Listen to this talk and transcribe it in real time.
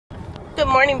Good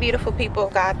morning, beautiful people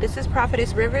of God. This is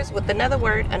Prophetess Rivers with another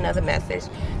word, another message.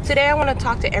 Today I want to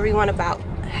talk to everyone about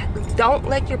don't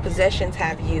let your possessions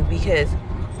have you, because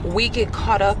we get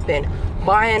caught up in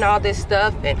buying all this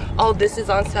stuff and, oh, this is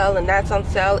on sale and that's on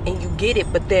sale, and you get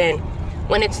it. But then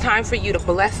when it's time for you to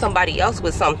bless somebody else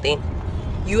with something,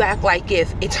 you act like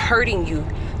if it's hurting you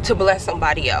to bless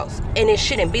somebody else. And it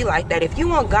shouldn't be like that. If you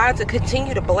want God to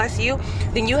continue to bless you,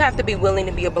 then you have to be willing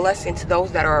to be a blessing to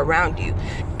those that are around you.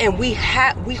 And we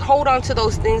hold on to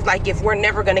those things like if we're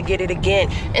never going to get it again.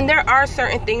 And there are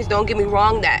certain things, don't get me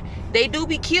wrong, that they do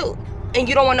be cute, and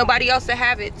you don't want nobody else to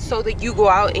have it, so that you go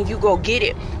out and you go get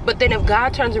it. But then if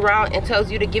God turns around and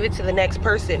tells you to give it to the next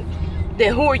person,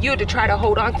 then who are you to try to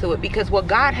hold on to it? Because what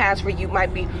God has for you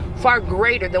might be far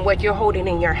greater than what you're holding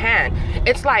in your hand.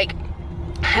 It's like,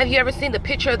 have you ever seen the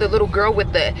picture of the little girl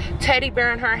with the teddy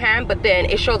bear in her hand, but then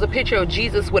it shows a picture of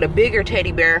Jesus with a bigger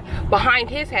teddy bear behind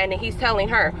his hand, and he's telling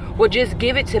her, well, just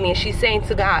give it to me. And she's saying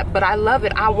to God, but I love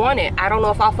it, I want it, I don't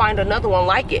know if I'll find another one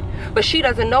like it. But she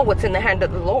doesn't know what's in the hand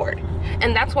of the Lord.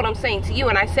 And that's what I'm saying to you.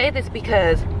 And I say this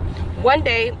because one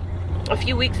day, a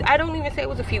few weeks, I don't even say it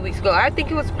was a few weeks ago, I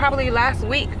think it was probably last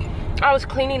week, I was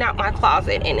cleaning out my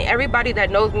closet, and everybody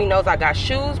that knows me knows I got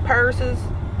shoes, purses,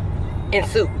 and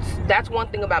suits. That's one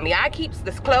thing about me. I keep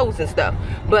this clothes and stuff,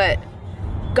 but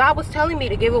God was telling me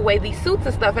to give away these suits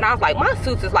and stuff, and I was like, my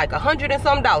suits is like $100 and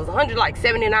some dollars, $179,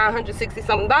 $160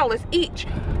 something dollars each.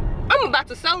 I'm about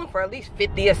to sell them for at least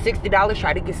 $50 or $60,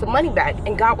 try to get some money back.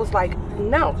 And God was like,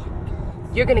 no,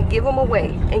 you're gonna give them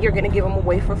away, and you're gonna give them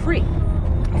away for free.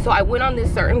 So I went on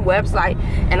this certain website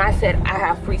and I said, I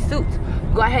have free suits,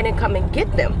 go ahead and come and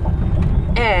get them.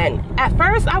 And at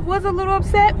first I was a little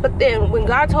upset, but then when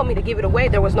God told me to give it away,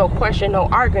 there was no question, no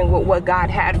arguing with what God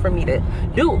had for me to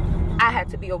do. I had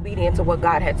to be obedient to what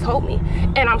God had told me.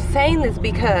 And I'm saying this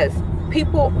because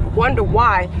people wonder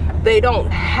why they don't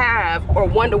have, or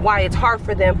wonder why it's hard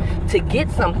for them to get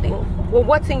something. Well,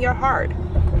 what's in your heart?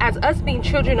 As us being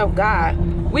children of God,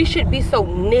 we should be so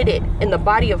knitted in the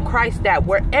body of Christ that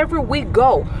wherever we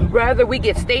go, whether we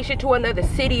get stationed to another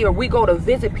city or we go to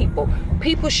visit people,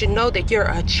 people should know that you're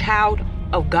a child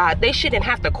of God. They shouldn't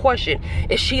have to question,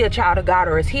 is she a child of God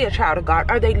or is he a child of God?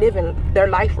 Are they living their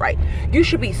life right? You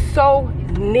should be so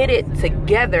knitted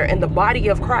together in the body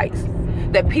of Christ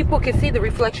that people can see the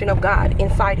reflection of God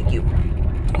inside of you.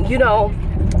 You know,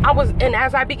 and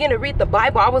as I began to read the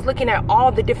Bible, I was looking at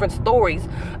all the different stories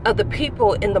of the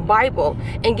people in the Bible.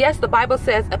 And yes, the Bible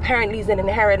says a parent leaves an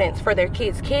inheritance for their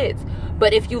kids' kids.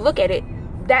 But if you look at it,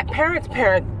 that parent's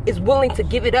parent is willing to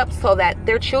give it up so that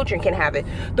their children can have it.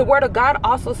 The word of God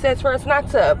also says for us not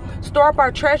to store up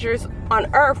our treasures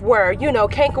on earth where, you know,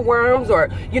 cankerworms or,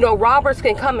 you know, robbers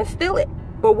can come and steal it.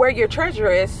 But where your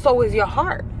treasure is, so is your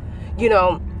heart. You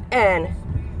know, and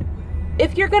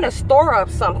if you're going to store up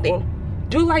something,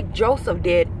 do like Joseph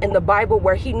did in the Bible,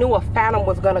 where he knew a famine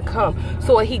was going to come.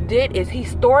 So what he did is he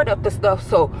stored up the stuff,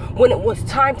 so when it was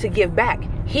time to give back,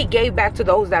 he gave back to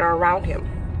those that are around him.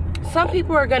 Some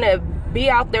people are going to be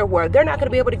out there where they're not going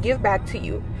to be able to give back to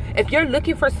you. If you're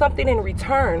looking for something in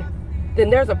return, then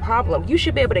there's a problem. You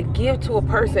should be able to give to a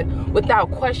person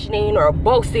without questioning or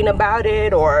boasting about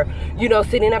it, or, you know,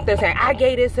 sitting up there saying, I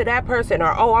gave this to that person,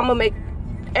 or, oh, I'm going to make,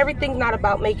 everything's not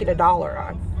about making a dollar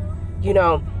on, you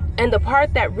know. And the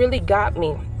part that really got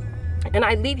me, and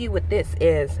I leave you with this,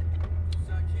 is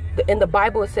in the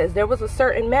Bible it says there was a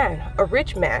certain man, a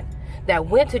rich man, that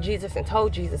went to Jesus and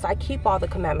told Jesus, I keep all the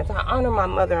commandments, I honor my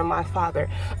mother and my father,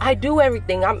 I do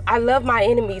everything, I love my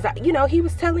enemies. You know, he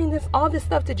was telling all this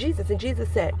stuff to Jesus, and Jesus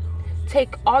said,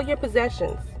 take all your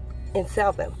possessions and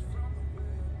sell them.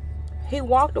 He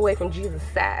walked away from Jesus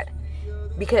sad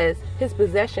because his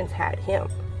possessions had him.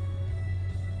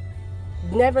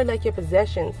 Never let your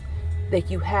possessions that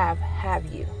you have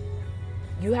you.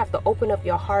 You have to open up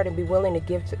your heart and be willing to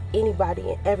give to anybody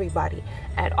and everybody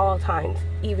at all times,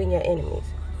 even your enemies.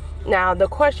 Now, the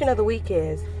question of the week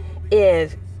is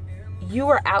you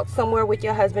are out somewhere with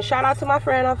your husband. Shout out to my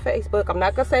friend on Facebook. I'm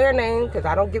not going to say her name because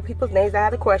I don't give people's names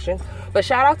out of the question. But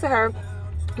shout out to her.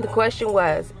 The question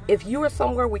was, if you were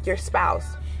somewhere with your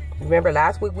spouse, remember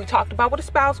last week we talked about what a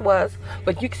spouse was,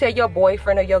 but you can say your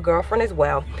boyfriend or your girlfriend as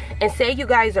well. And say you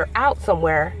guys are out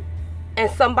somewhere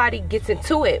and somebody gets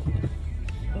into it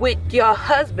with your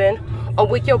husband or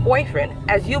with your boyfriend.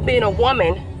 As you being a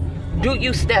woman, do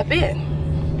you step in?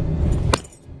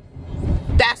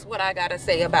 That's what I gotta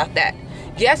say about that.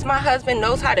 Yes, my husband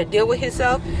knows how to deal with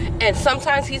himself, and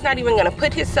sometimes he's not even gonna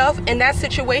put himself in that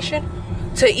situation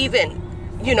to even,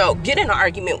 you know, get in an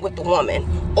argument with the woman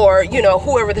or, you know,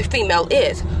 whoever the female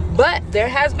is. But there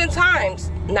has been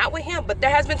times not with him, but there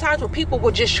has been times where people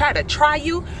will just try to try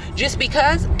you just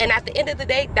because, and at the end of the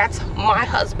day, that's my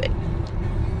husband.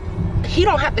 He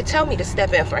don't have to tell me to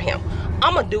step in for him.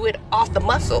 I'm gonna do it off the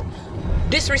muscle.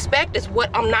 Disrespect is what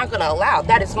I'm not gonna allow.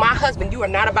 That is my husband. You are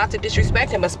not about to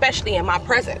disrespect him, especially in my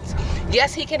presence.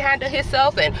 Yes, he can handle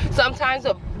himself, and sometimes,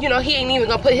 you know, he ain't even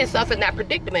gonna put himself in that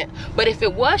predicament. But if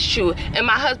it was true and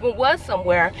my husband was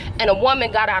somewhere and a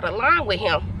woman got out of line with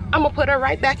him, I'm gonna put her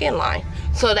right back in line.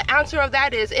 So the answer of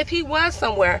that is, if he was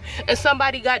somewhere and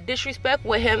somebody got disrespect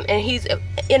with him and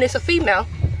it's a female,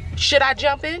 should I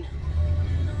jump in?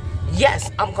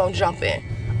 Yes, I'm gonna jump in.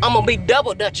 I'm gonna be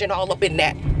double dutching all up in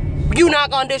that. You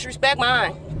not gonna disrespect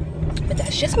mine. But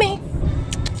that's just me.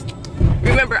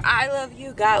 Remember, I love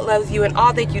you, God loves you, and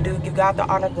all that you do, give God the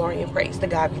honor, glory, and praise. To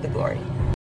God be the glory.